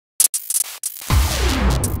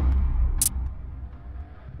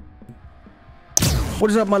What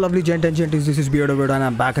is up, my lovely gent and genties? This is BeardoWeirdo and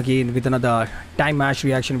I'm back again with another Dimash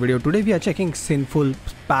reaction video. Today we are checking Sinful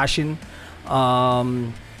Passion,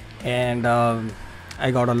 and I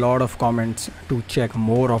got a lot of comments to check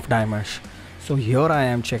more of Dimash, so here I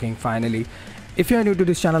am checking finally. If you are new to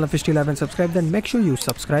this channel and still haven't subscribed, then make sure you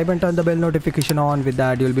subscribe and turn the bell notification on. With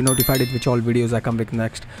that, you'll be notified with which all videos I come with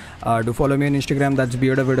next. Do follow me on Instagram, that's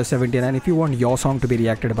BeardoWeirdo17, and if you want your song to be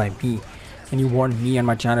reacted by me, and you want me and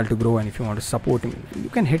my channel to grow, and if you want to support me, you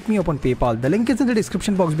can hit me up on PayPal. The link is in the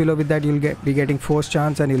description box below. With that, you'll be getting first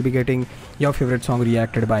chance and you'll be getting your favorite song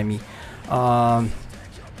reacted by me.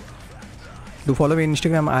 Do follow me on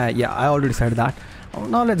Instagram. I already said that.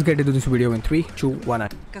 Now let's get into this video in 3, 2, 1.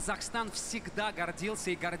 Казахстан всегда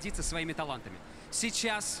гордился и гордится своими талантами.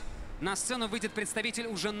 Сейчас на сцену выйдет представитель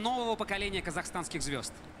уже нового поколения казахстанских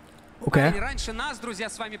звезд. Okay. Раньше нас, друзья,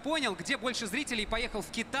 с вами понял, где больше зрителей, поехал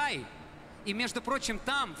в Китай. И, между прочим,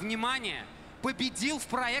 там, внимание, победил в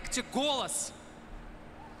проекте «Голос».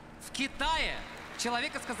 В Китае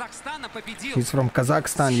человек из Казахстана победил. He's from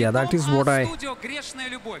Kazakhstan, yeah, that is what I «Грешная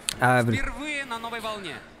любовь». Впервые на новой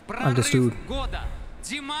волне. Understood. Года.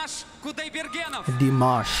 Димаш Кудайбергенов.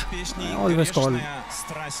 Dimash. I always call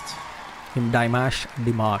him Dimash.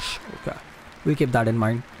 Dimash. Okay. We'll keep that in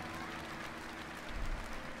mind.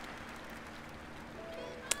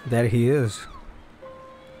 There he is.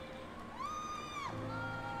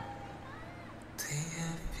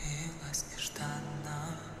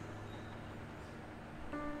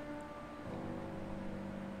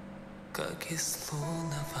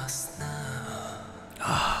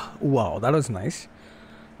 Wow, that was nice.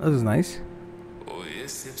 That was nice.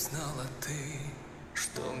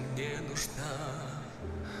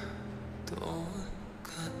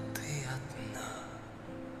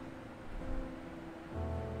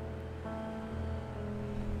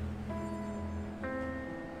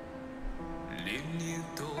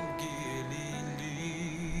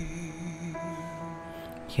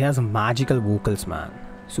 He has magical vocals, man.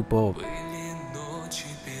 Superb.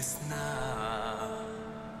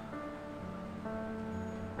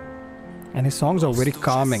 And his songs are very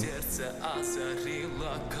calming.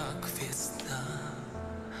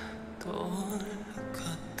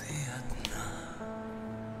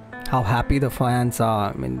 How happy the fans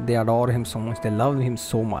are. I mean, they adore him so much. They love him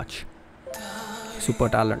so much. Super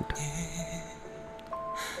talent.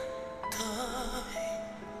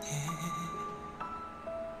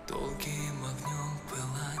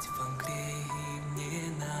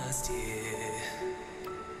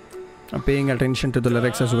 I'm paying attention to the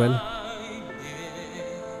lyrics as well.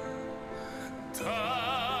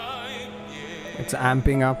 It's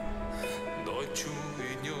amping up.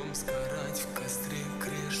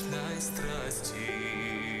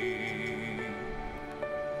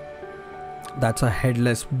 That's a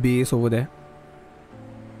headless bass over there.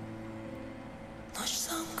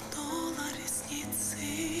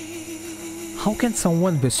 How can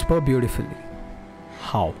someone whisper beautifully?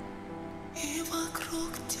 How?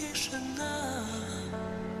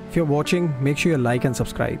 If you're watching, make sure you like and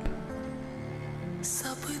subscribe.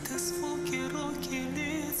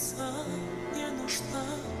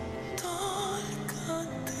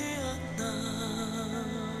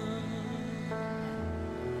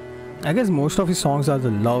 I guess most of his songs are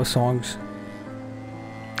the love songs.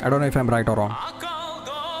 I don't know if I'm right or wrong.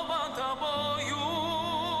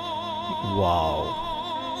 Wow.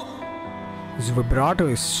 His vibrato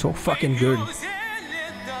is so fucking good.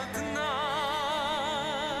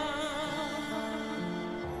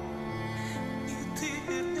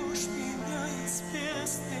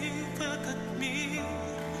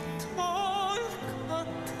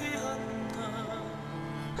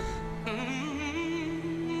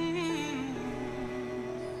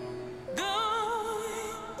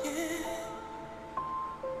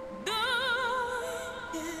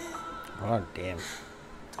 God damn.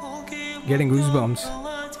 Getting goosebumps.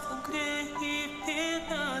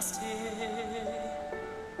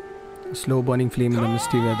 A slow burning flame in the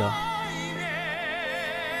misty weather.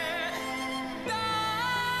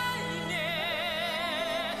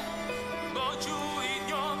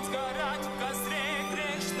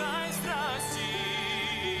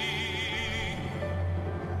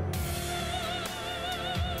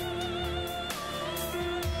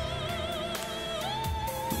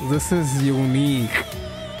 This is unique.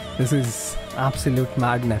 This is absolute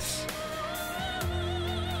madness.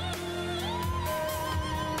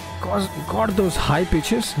 Got those high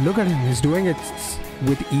pitches. Look at him. He's doing it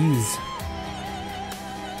with ease.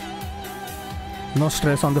 No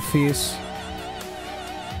stress on the face.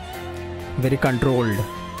 Very controlled.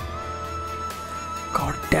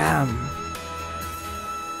 God damn.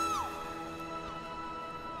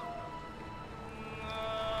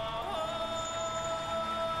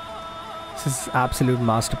 This is absolute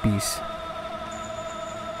masterpiece.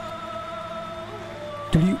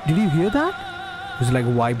 Did you hear that? It was like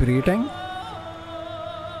vibrating.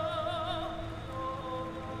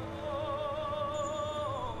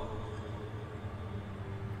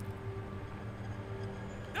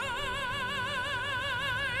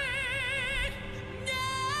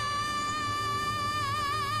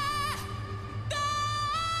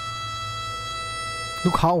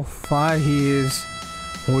 Look how far he is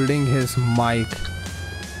holding his mic.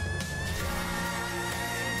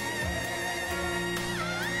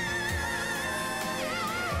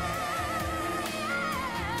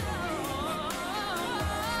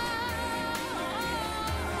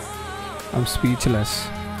 I'm speechless.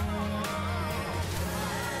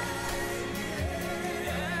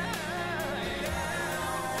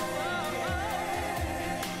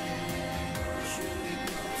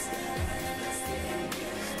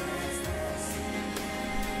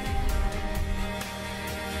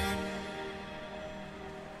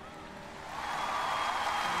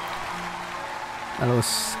 That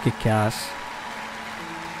was kick-ass.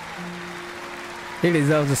 He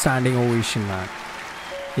deserves a standing ovation, man.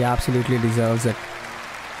 He absolutely deserves it.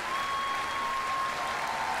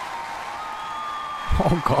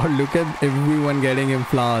 Oh god, look at everyone getting him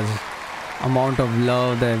flowers. Amount of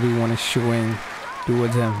love that everyone is showing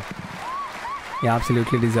towards him. He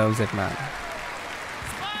absolutely deserves it, man.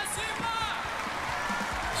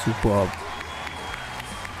 Superb.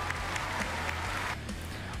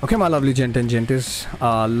 Okay, my lovely gent and gentis,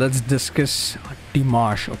 let's discuss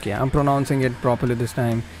Dimash. Okay, I'm pronouncing it properly this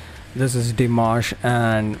time. This is Dimash,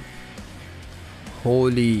 and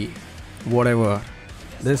holy whatever,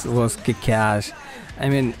 this was kick-ass. I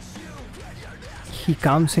mean, he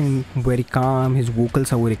comes in very calm, his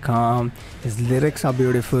vocals are very calm, his lyrics are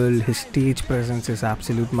beautiful, his stage presence is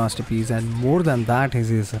absolute masterpiece, and more than that,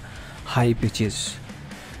 his high pitches.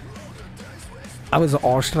 I was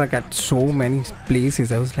awestruck at so many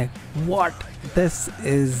places. I was like, what? This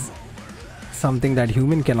is something that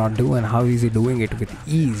human cannot do, and how is he doing it with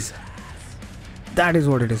ease? That is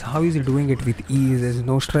what it is. How is he doing it with ease? There's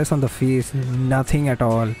no stress on the face, nothing at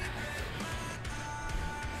all.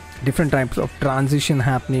 Different types of transition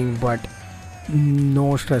happening, but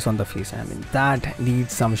no stress on the face. I mean, that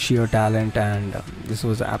needs some sheer talent, and this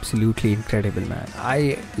was absolutely incredible, man.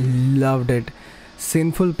 I loved it.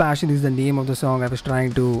 Sinful Passion is the name of the song. I was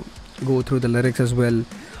trying to go through the lyrics as well.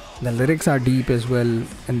 The lyrics are deep as well,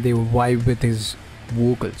 and they vibe with his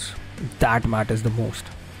vocals. That matters the most.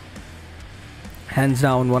 Hands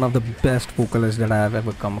down, one of the best vocalists that I have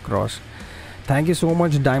ever come across. Thank you so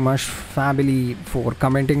much, Dimash family, for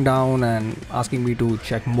commenting down and asking me to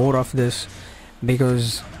check more of this,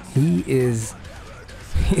 because he's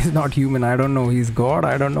not human. I don't know, he's God,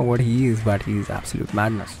 I don't know what he is, but he is absolute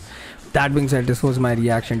madness. That being said, this was my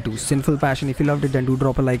reaction to Sinful Passion. If you loved it, then do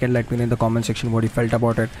drop a like and let me know in the comment section what you felt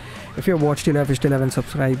about it. If you have watched till you still haven't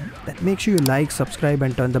subscribed, then make sure you like, subscribe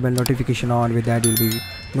and turn the bell notification on. With that, you'll be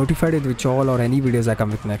notified with which all or any videos I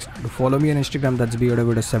come with next. Do follow me on Instagram, that's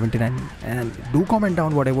BeardoWeirdo79, and do comment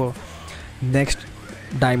down whatever next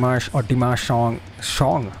Dimash or Dimash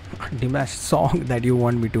song that you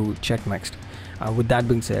want me to check next. With that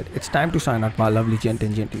being said, it's time to sign out, my lovely gent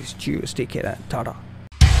and genties. Cheers, take care and ta-da.